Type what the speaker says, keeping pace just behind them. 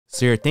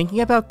So you're thinking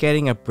about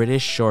getting a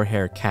British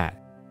Shorthair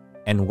cat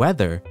and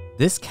whether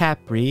this cat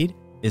breed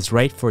is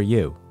right for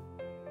you.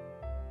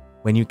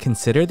 When you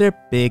consider their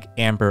big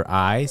amber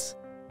eyes,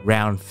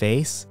 round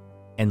face,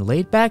 and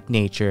laid-back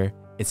nature,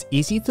 it's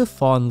easy to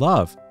fall in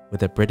love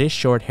with a British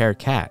Shorthair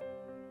cat.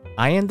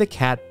 I am the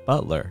Cat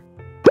Butler.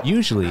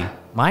 Usually,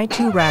 my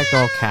two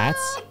ragdoll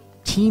cats,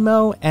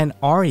 Teemo and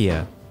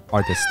Arya,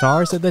 are the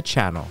stars of the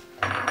channel.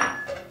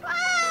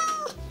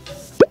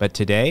 But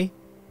today,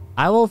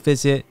 I will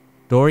visit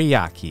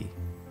Dorayaki,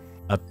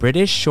 a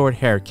British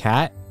Shorthair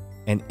cat,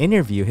 and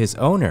interview his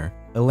owner,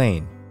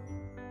 Elaine.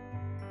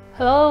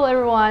 Hello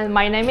everyone,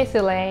 my name is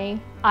Elaine.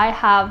 I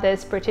have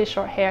this British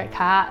Shorthair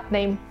cat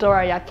named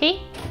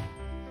Dorayaki.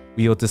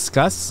 We will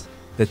discuss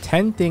the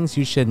 10 things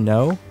you should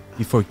know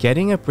before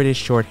getting a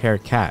British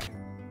Shorthair cat,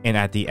 and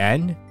at the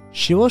end,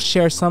 she will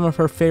share some of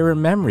her favorite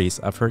memories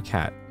of her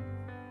cat.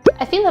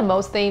 I think the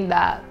most thing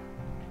that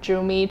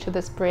drew me to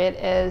this breed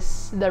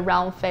is the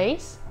round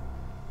face.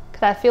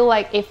 Because I feel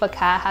like if a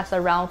cat has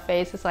a round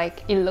face, it's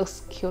like it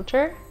looks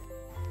cuter.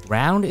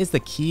 Round is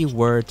the key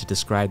word to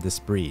describe this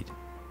breed.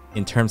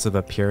 In terms of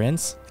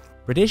appearance,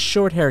 British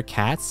Shorthair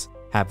cats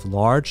have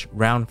large,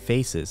 round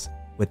faces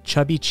with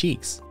chubby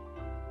cheeks.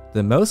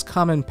 The most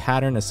common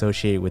pattern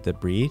associated with the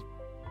breed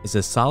is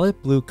a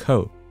solid blue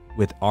coat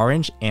with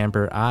orange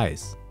amber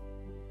eyes.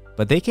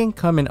 But they can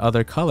come in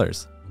other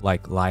colors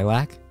like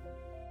lilac,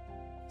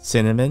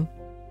 cinnamon,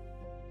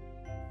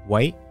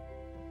 white,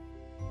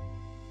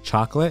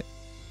 chocolate,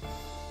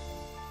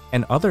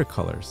 and other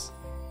colors.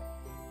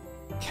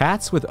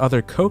 Cats with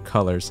other coat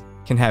colors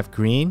can have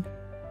green,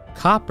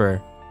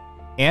 copper,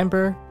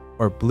 amber,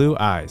 or blue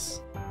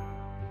eyes.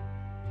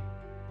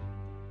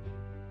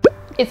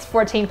 It's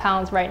 14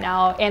 pounds right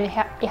now and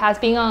it has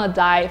been on a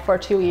diet for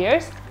 2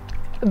 years,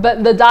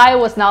 but the diet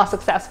was not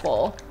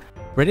successful.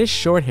 British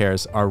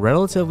Shorthairs are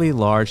relatively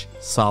large,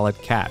 solid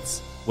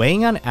cats,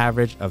 weighing on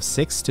average of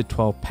 6 to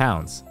 12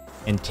 pounds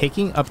and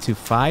taking up to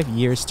 5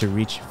 years to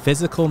reach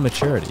physical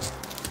maturity.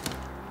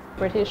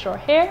 British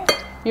Shorthair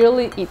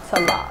usually eats a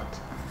lot,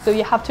 so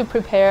you have to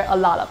prepare a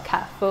lot of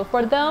cat food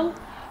for them,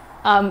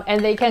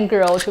 and they can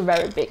grow to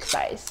very big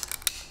size.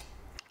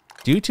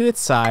 Due to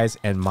its size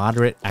and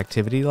moderate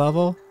activity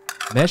level,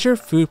 measure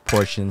food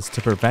portions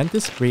to prevent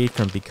this breed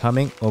from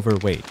becoming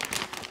overweight.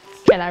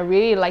 And I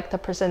really like the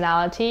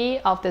personality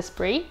of this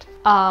breed,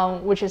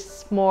 which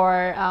is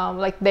more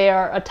like they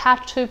are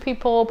attached to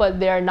people, but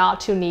they're not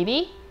too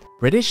needy.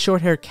 British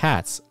Shorthair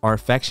cats are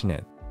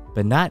affectionate,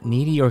 but not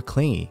needy or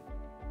clingy.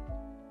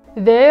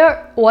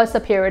 There was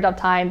a period of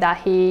time that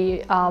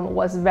he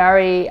was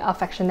very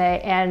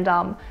affectionate, and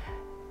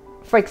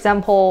for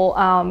example,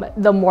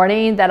 the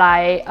morning that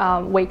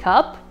I wake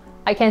up,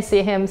 I can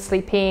see him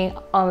sleeping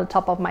on the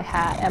top of my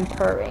head and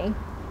purring.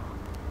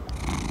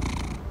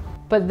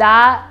 But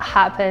that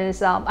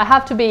happens, I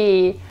have to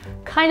be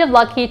kind of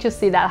lucky to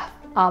see that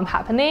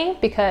happening,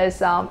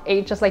 because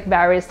it just like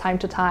varies time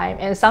to time.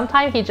 And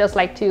sometimes he just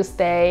like to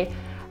stay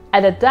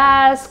at the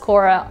desk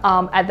or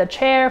at the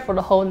chair for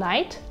the whole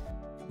night.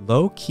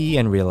 Low-key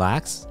and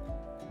relaxed,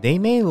 they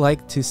may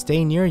like to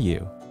stay near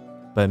you,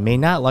 but may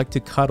not like to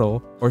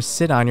cuddle or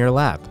sit on your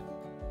lap.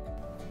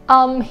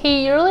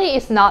 He really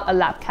is not a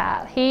lap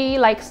cat. He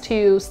likes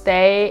to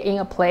stay in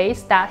a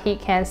place that he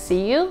can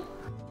see you.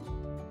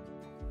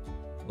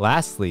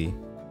 Lastly,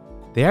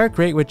 they are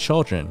great with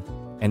children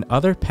and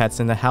other pets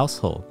in the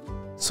household.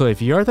 So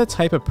if you're the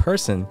type of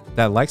person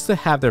that likes to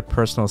have their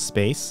personal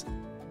space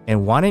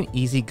and want an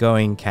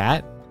easygoing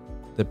cat,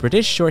 the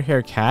British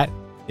Shorthair cat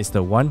is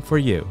the one for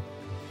you.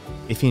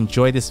 If you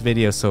enjoyed this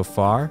video so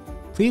far,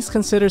 please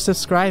consider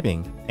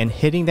subscribing and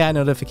hitting that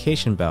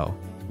notification bell.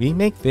 We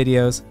make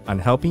videos on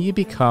helping you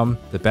become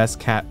the best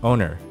cat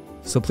owner,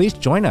 so please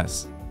join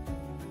us.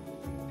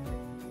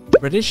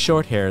 British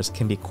Shorthairs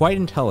can be quite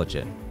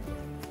intelligent.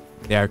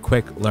 They are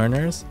quick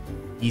learners,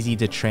 easy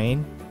to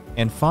train,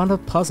 and fond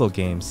of puzzle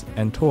games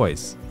and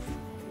toys.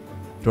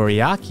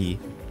 Dorayaki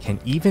can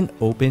even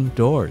open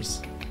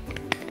doors.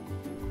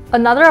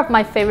 Another of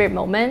my favorite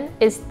moments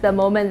is the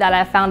moment that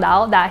I found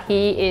out that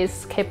he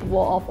is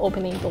capable of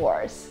opening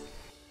doors.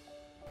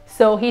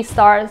 So he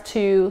starts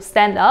to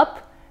stand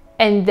up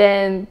and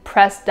then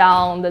press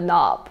down the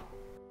knob.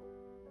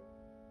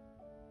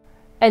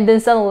 And then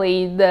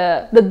suddenly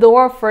the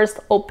door first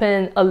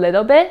opened a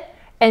little bit,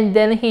 and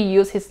then he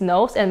used his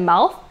nose and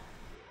mouth.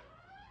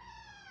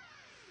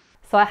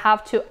 So I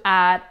have to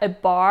add a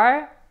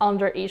bar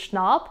under each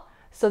knob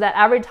so that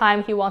every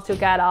time he wants to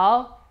get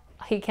out,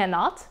 he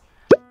cannot.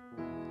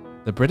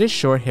 The British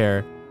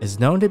Shorthair is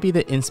known to be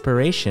the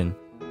inspiration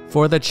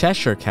for the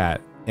Cheshire Cat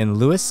in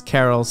Lewis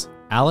Carroll's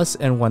Alice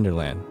in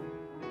Wonderland.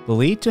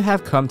 Believed to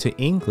have come to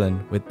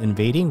England with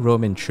invading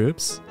Roman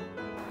troops,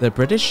 the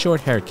British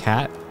Shorthair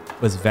cat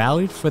was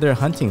valued for their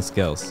hunting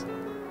skills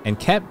and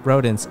kept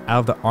rodents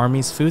out of the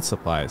army's food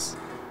supplies.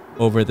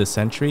 Over the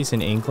centuries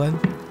in England,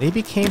 they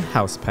became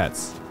house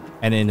pets,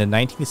 and in the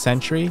 19th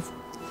century,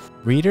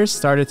 breeders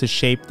started to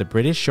shape the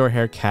British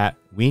Shorthair cat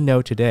we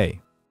know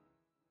today.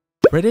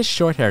 British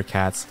Shorthair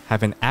cats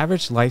have an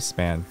average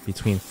lifespan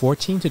between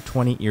 14 to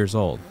 20 years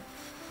old,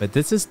 but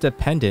this is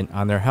dependent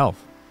on their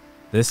health.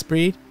 This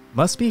breed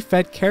must be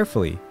fed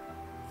carefully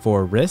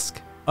for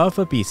risk of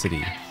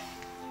obesity.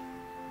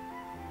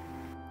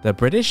 The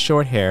British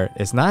Shorthair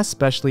is not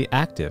especially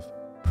active,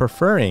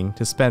 preferring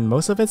to spend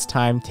most of its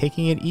time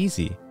taking it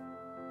easy,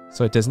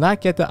 so it does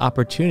not get the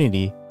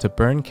opportunity to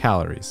burn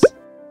calories.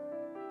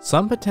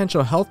 Some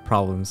potential health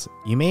problems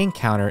you may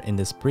encounter in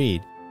this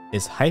breed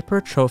is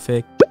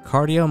hypertrophic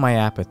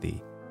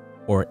cardiomyopathy,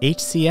 or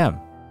HCM.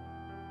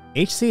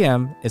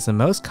 HCM is the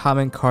most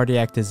common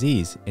cardiac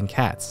disease in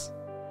cats.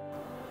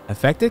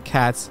 Affected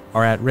cats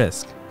are at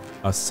risk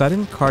of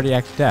sudden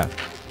cardiac death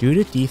due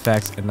to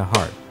defects in the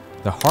heart.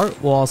 The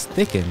heart walls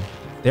thicken,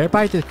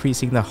 thereby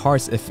decreasing the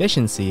heart's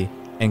efficiency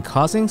and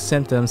causing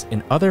symptoms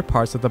in other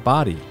parts of the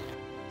body.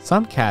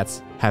 Some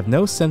cats have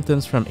no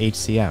symptoms from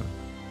HCM.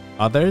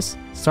 Others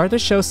start to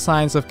show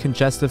signs of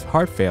congestive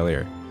heart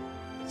failure,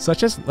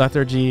 such as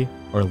lethargy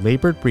or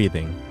labored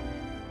breathing.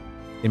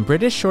 In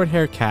British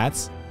Shorthair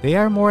cats, they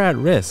are more at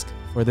risk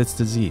for this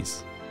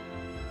disease.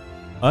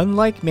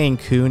 Unlike Maine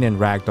Coon and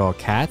Ragdoll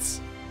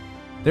cats,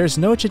 there's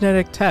no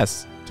genetic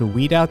test to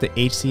weed out the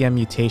HCM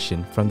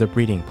mutation from the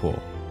breeding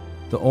pool.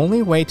 The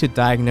only way to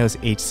diagnose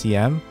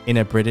HCM in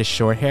a British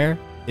Shorthair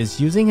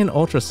is using an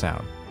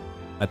ultrasound,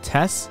 a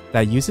test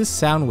that uses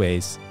sound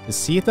waves to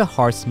see if the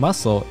heart's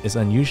muscle is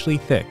unusually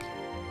thick.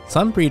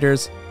 Some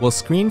breeders will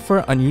screen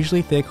for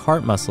unusually thick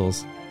heart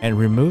muscles and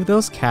remove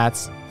those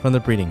cats from the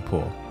breeding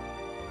pool.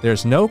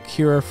 There's no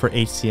cure for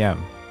HCM,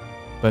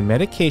 but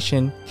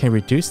medication can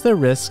reduce the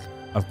risk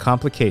of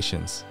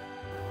complications.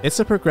 It's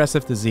a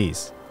progressive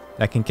disease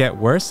that can get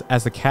worse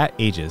as the cat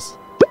ages.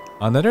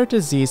 Another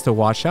disease to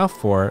watch out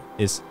for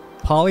is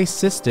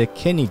polycystic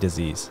kidney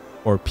disease,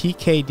 or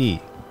PKD.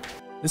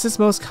 This is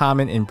most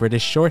common in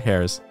British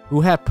Shorthairs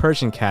who have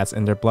Persian cats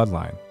in their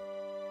bloodline.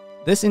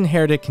 This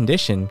inherited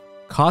condition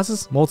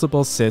causes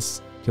multiple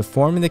cysts to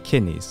form in the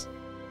kidneys.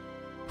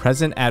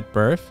 Present at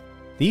birth,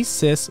 these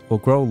cysts will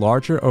grow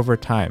larger over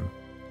time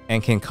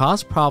and can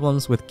cause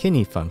problems with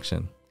kidney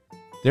function.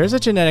 There's a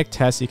genetic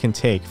test you can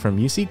take from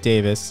UC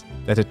Davis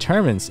that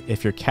determines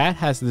if your cat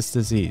has this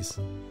disease.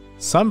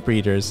 Some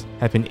breeders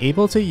have been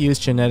able to use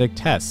genetic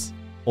tests,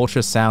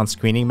 ultrasound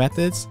screening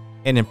methods,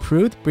 and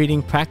improved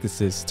breeding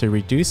practices to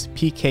reduce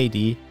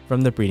PKD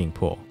from the breeding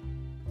pool.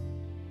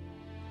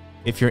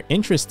 If you're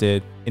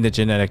interested in the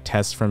genetic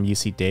test from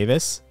UC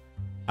Davis,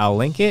 I'll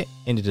link it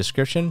in the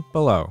description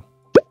below.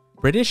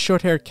 British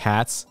Shorthair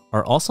cats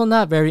are also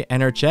not very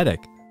energetic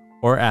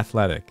or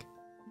athletic.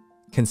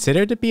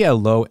 Considered to be a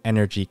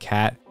low-energy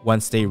cat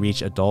once they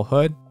reach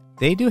adulthood,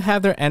 they do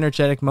have their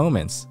energetic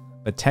moments,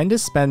 but tend to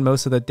spend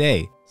most of the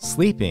day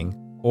sleeping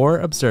or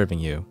observing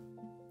you.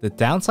 The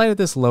downside of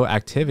this low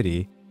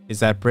activity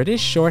is that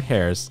British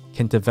Shorthairs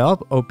can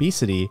develop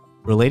obesity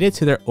related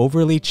to their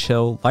overly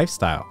chill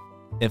lifestyle.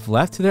 If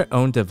left to their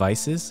own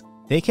devices,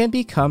 they can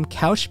become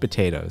couch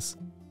potatoes,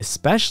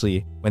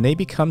 especially when they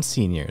become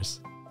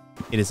seniors.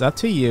 It is up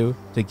to you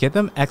to give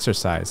them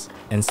exercise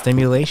and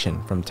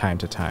stimulation from time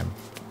to time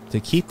to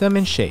keep them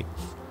in shape.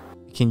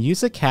 You can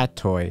use a cat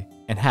toy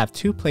and have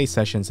 2 play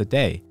sessions a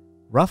day,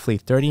 roughly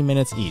 30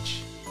 minutes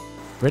each.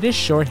 British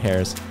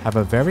Shorthairs have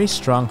a very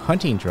strong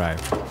hunting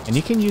drive, and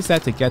you can use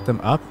that to get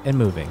them up and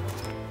moving.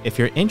 If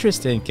you're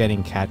interested in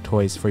getting cat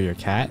toys for your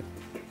cat,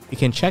 you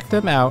can check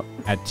them out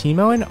at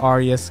Teemo and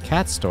Arya's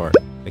cat store,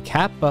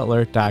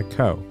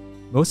 thecatbutler.co.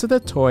 Most of the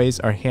toys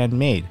are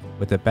handmade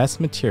with the best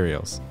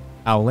materials.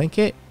 I'll link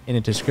it in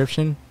the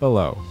description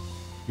below.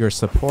 Your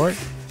support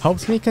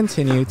helps me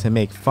continue to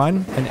make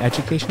fun and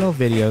educational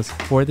videos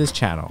for this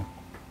channel.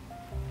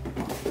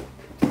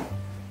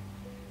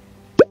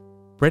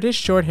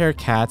 British Shorthair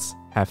cats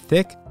have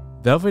thick,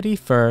 velvety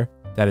fur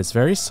that is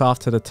very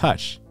soft to the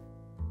touch,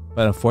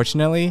 but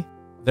unfortunately,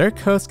 their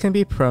coats can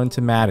be prone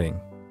to matting,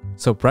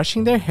 so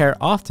brushing their hair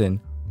often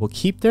will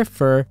keep their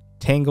fur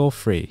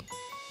tangle-free.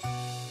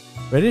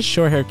 British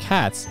Shorthair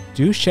cats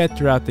do shed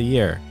throughout the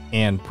year,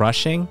 and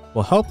brushing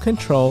will help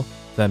control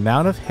the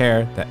amount of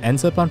hair that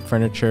ends up on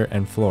furniture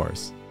and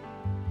floors.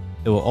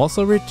 It will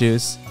also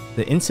reduce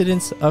the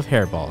incidence of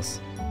hairballs.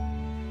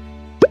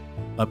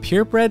 A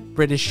purebred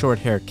British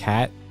Shorthair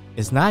cat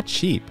is not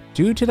cheap.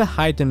 Due to the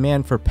high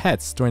demand for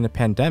pets during the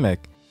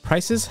pandemic,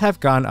 prices have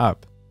gone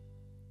up.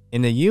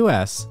 In the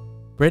US,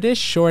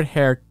 British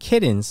Shorthair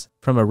kittens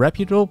from a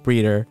reputable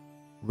breeder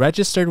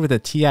registered with a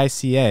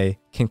TICA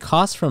can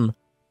cost from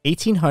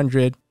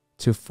 $1,800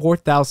 to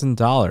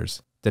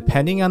 $4,000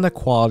 depending on the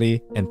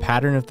quality and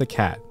pattern of the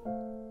cat.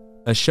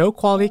 A show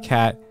quality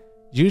cat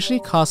usually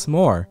costs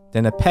more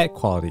than a pet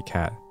quality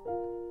cat.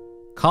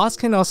 Costs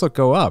can also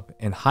go up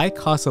in high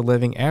cost of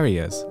living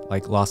areas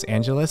like Los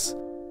Angeles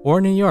or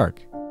New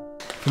York.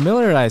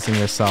 Familiarizing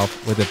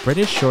yourself with a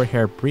British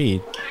Shorthair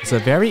breed is a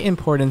very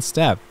important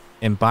step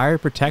in buyer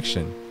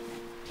protection.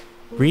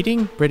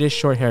 Breeding British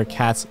Shorthair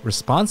cats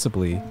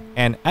responsibly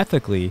and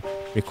ethically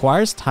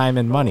requires time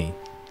and money,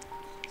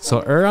 so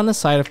err on the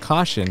side of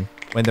caution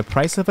when the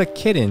price of a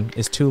kitten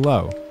is too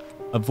low.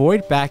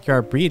 Avoid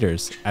backyard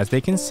breeders as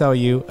they can sell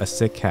you a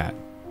sick cat.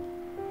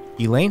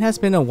 Elaine has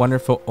been a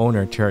wonderful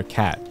owner to her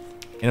cat,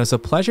 and it was a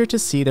pleasure to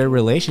see their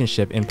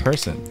relationship in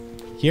person.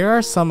 Here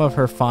are some of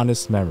her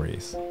fondest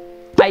memories.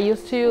 I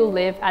used to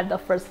live at the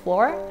first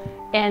floor,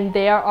 and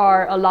there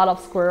are a lot of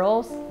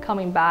squirrels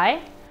coming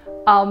by.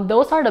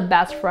 Those are the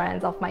best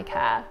friends of my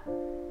cat.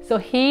 So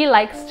he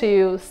likes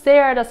to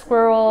stare at a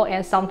squirrel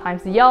and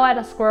sometimes yell at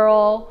a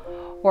squirrel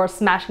or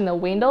smashing the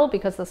window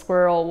because the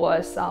squirrel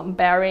was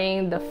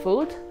burying the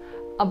food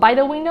by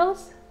the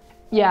windows.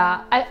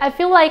 Yeah, I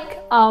feel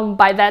like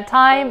by that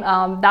time,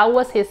 that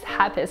was his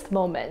happiest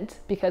moment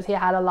because he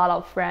had a lot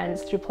of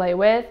friends to play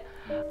with.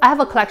 I have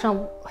a collection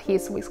of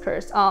his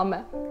whiskers.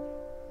 The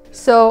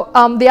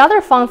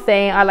other fun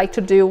thing I like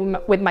to do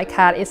with my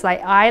cat is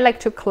like I like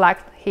to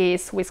collect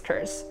his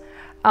whiskers.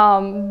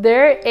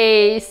 There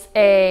is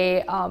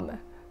a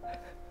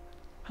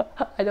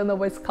I don't know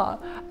what it's called.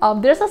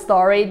 There's a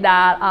story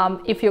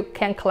that if you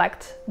can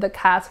collect the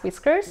cat's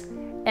whiskers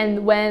and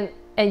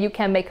you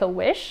can make a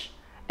wish,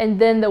 and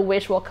then the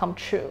wish will come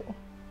true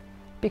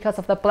because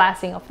of the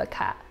blessing of the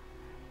cat.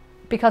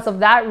 Because of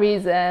that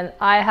reason,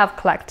 I have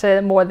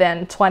collected more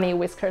than 20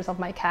 whiskers of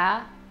my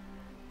cat,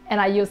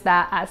 and I use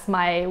that as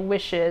my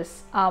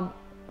wishes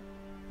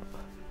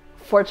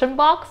fortune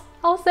box,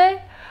 I'll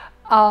say.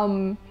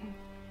 I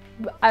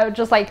would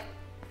just like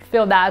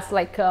feel that's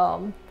like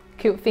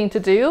cute thing to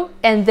do.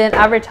 And then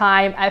every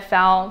time I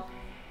found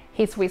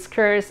his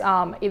whiskers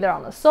either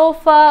on the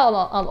sofa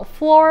or on the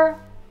floor,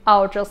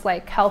 I'll just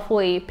like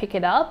helpfully pick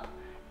it up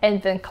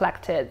and then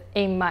collect it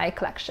in my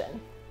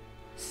collection.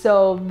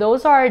 So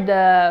those are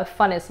the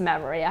funnest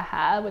memory I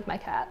had with my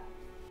cat.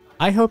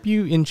 I hope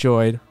you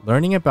enjoyed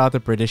learning about the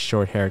British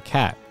Shorthair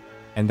Cat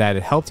and that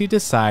it helped you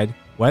decide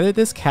whether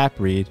this cat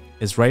breed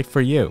is right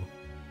for you.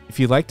 If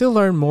you'd like to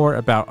learn more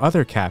about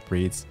other cat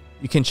breeds,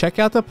 you can check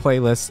out the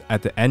playlist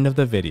at the end of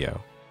the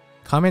video.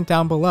 Comment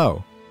down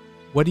below.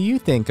 What do you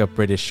think of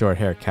British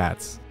Shorthair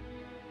cats?